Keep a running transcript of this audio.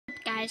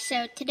guys,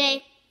 so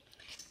today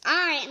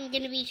I am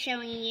going to be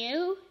showing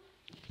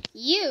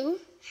you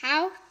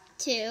how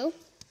to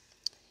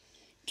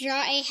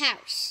draw a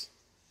house.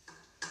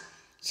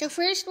 So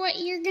first what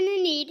you're going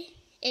to need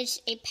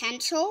is a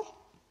pencil,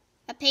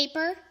 a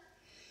paper,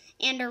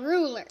 and a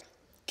ruler.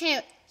 Okay,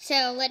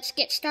 so let's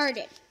get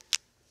started.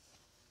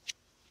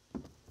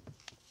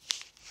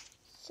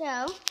 So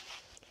I'm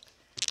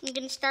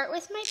going to start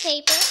with my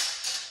paper,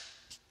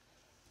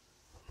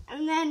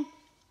 and then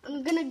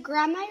I'm going to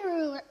grab my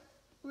ruler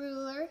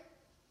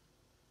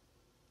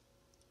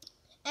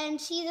and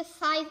see the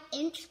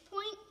 5-inch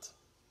point.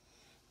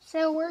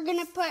 So we're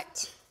going to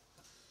put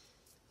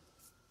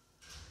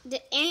the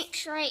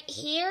inch right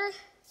here,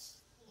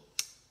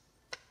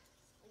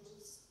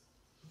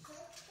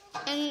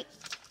 and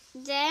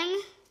then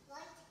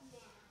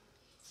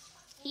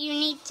you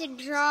need to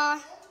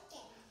draw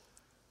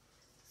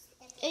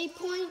a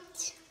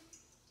point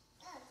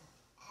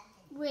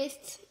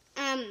with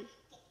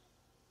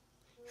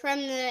from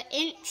the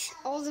inch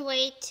all the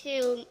way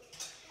to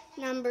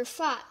number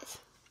 5.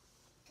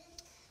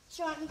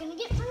 So I'm going to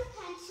get my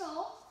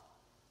pencil,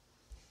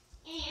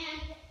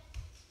 and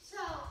so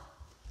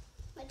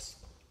let's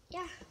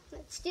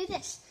do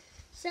this.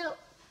 So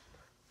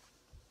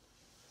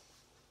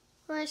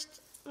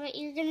first, what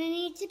you're going to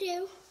need to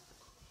do,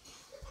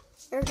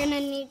 you're going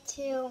to need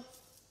to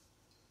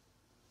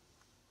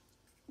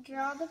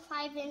draw the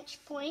 5-inch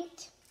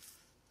point.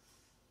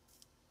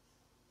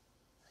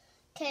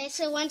 Okay,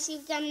 so once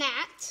you've done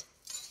that,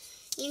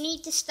 you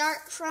need to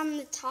start from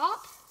the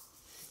top.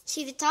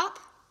 See the top?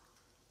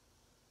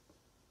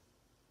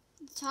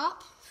 The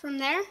top, from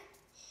there.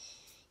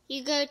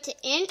 You go to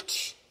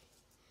inch,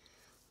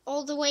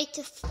 all the way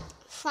to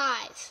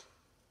 5.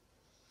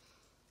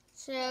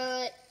 So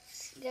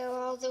let's go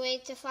all the way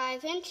to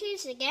 5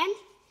 inches again.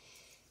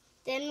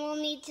 Then we'll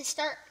need to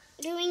start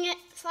doing it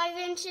 5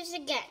 inches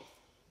again.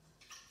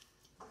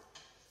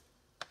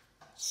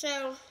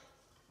 So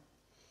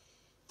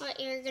what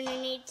you're going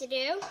to need to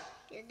do,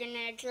 you're going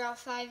to draw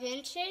 5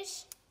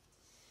 inches,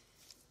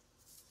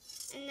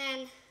 and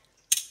then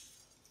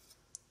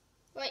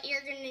what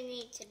you're going to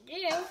need to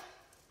do,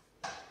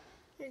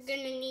 you're going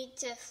to need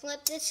to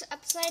flip this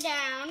upside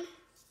down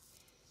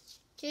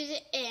to the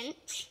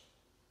inch,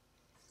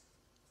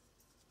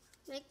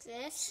 like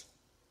this.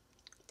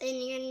 Then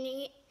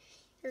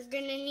you're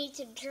going to need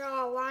to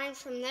draw a line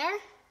from there.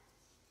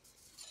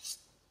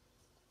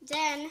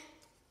 Then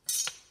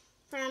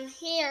from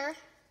here,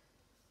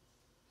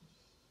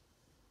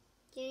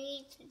 you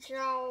need to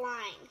draw a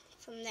line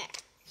from there.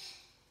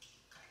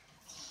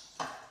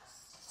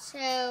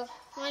 So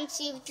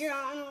once you've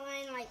drawn a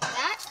line like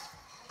that,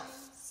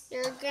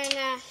 you're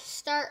gonna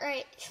start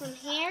right from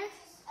here.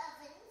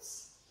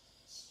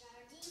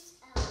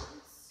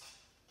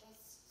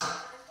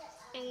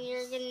 And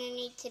you're gonna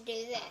need to do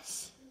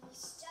this.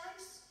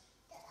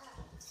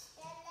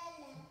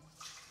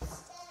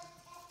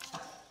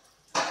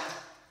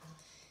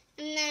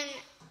 And then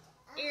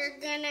you're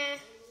gonna,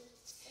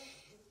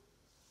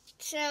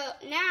 so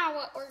now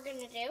what we're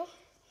gonna do,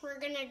 we're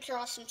gonna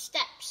draw some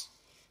steps.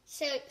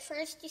 So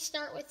first you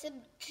start with the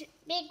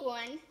big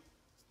one,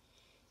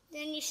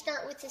 then you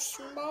start with the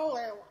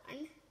smaller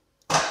one.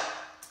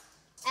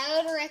 I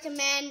would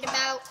recommend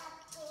about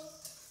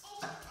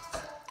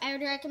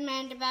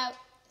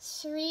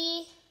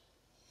 3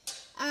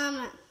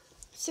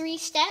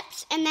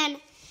 steps, and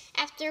then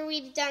after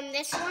we've done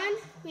this one,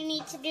 we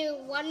need to do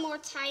one more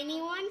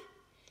tiny one,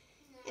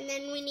 and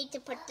then we need to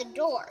put the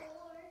door.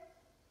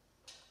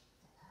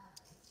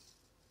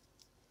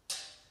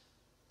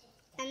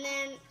 And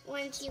then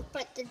once you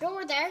put the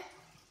door there,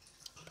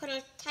 put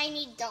a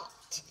tiny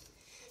dot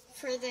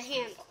for the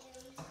handle.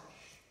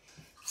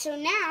 So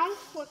now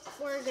what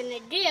we're going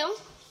to do,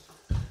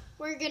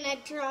 we're going to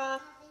draw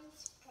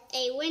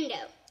a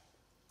window.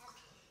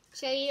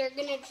 So you're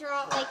going to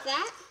draw it like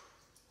that,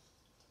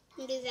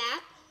 and do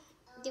that,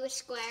 do a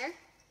square,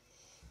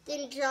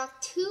 then draw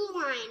 2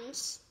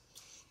 lines.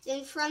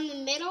 Then from the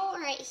middle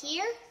right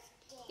here,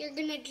 you're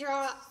going to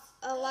draw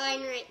a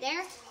line right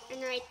there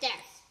and right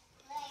there.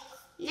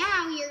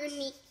 Now you're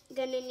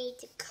going to need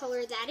to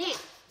color that in.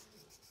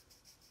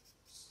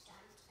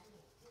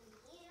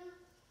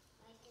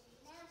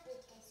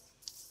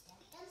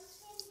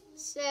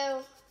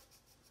 So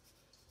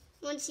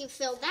once you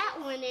fill that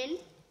one in,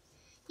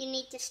 you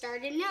need to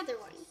start another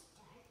one.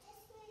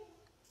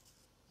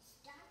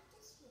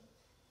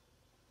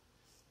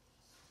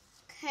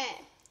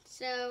 Okay,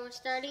 so we're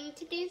starting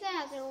to do the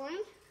other one.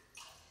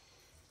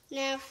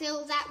 Now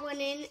fill that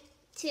one in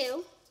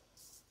too.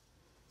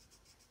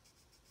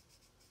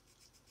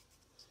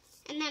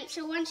 And then,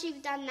 so once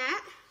you've done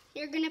that,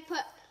 you're going to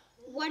put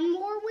one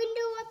more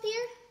window up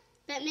here,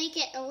 but make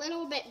it a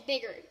little bit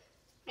bigger,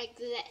 like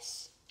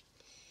this.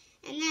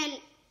 And then,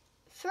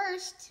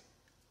 first,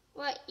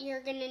 what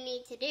you're going to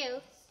need to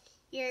do,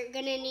 you're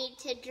going to need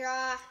to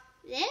draw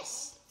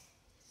this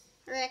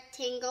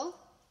rectangle,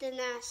 then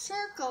a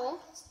circle,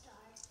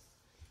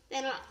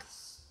 then look,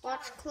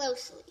 watch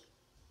closely.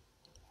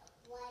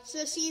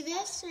 So see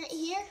this right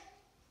here?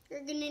 you're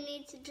going to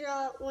need to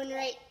draw one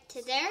right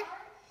to there,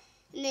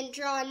 and then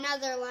draw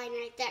another line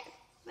right there,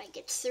 like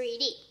it's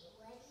 3D.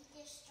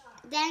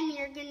 Then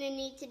you're going to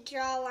need to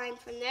draw a line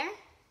from there,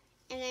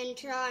 and then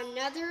draw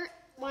another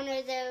one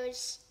of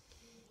those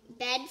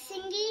bed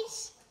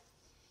thingies,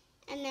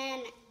 and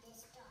then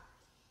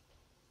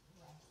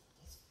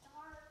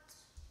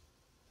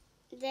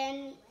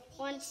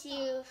once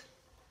you've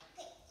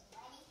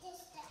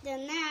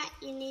done that,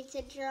 you need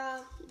to draw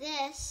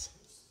this.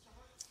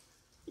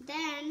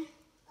 Then,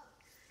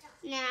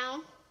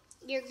 now,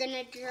 you're going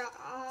to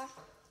draw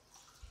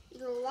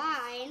the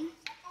line,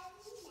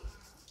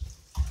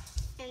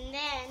 and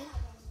then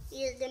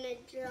you're going to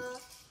draw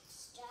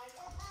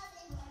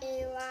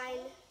a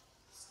line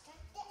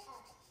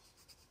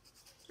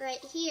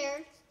right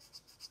here,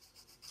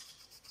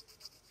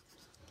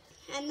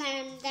 and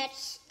then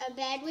that's a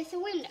bed with a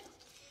window.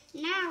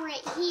 Now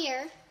right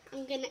here,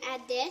 I'm going to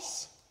add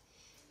this.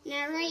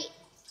 Now right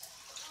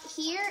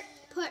here,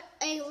 put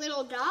a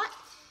little dot.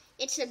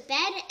 It's a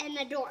bed and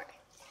a door.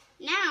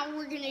 Now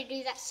we're going to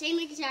do that same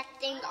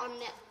exact thing on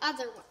the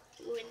other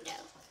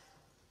window.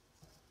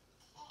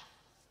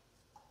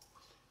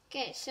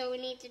 Okay, so we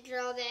need to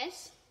draw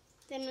this.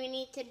 Then we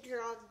need to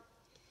draw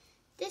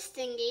this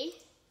thingy.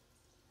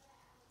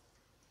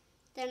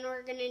 Then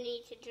we're going to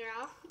need to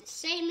draw the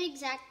same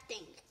exact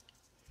thing.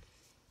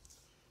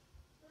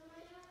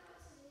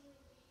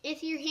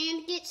 If your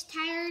hand gets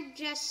tired,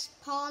 just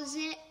pause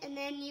it, and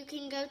then you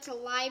can go to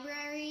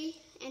library,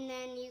 and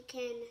then you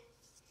can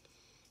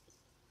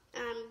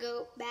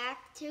go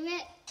back to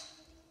it.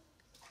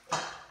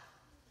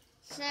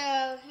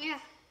 So, yeah.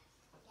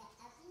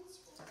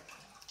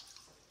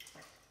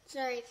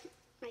 Sorry if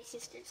my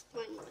sister's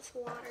playing with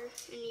water,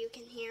 and you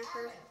can hear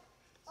her.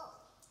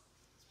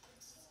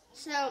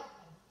 So,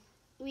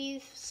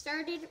 we've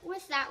started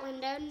with that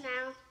window.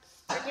 Now,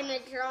 we're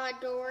going to draw a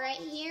door right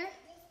here.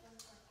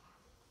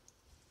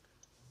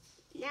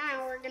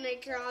 Now we're going to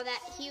draw that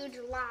huge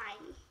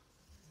line.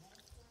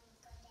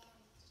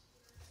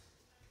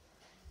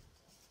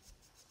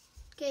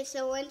 Okay,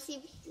 so once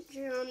you've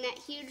drawn that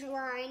huge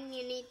line,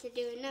 you need to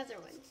do another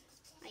one,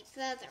 like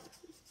the other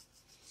one.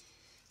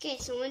 Okay,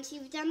 so once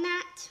you've done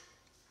that,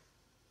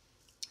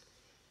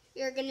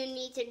 you're going to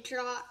need to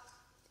draw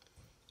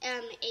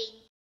a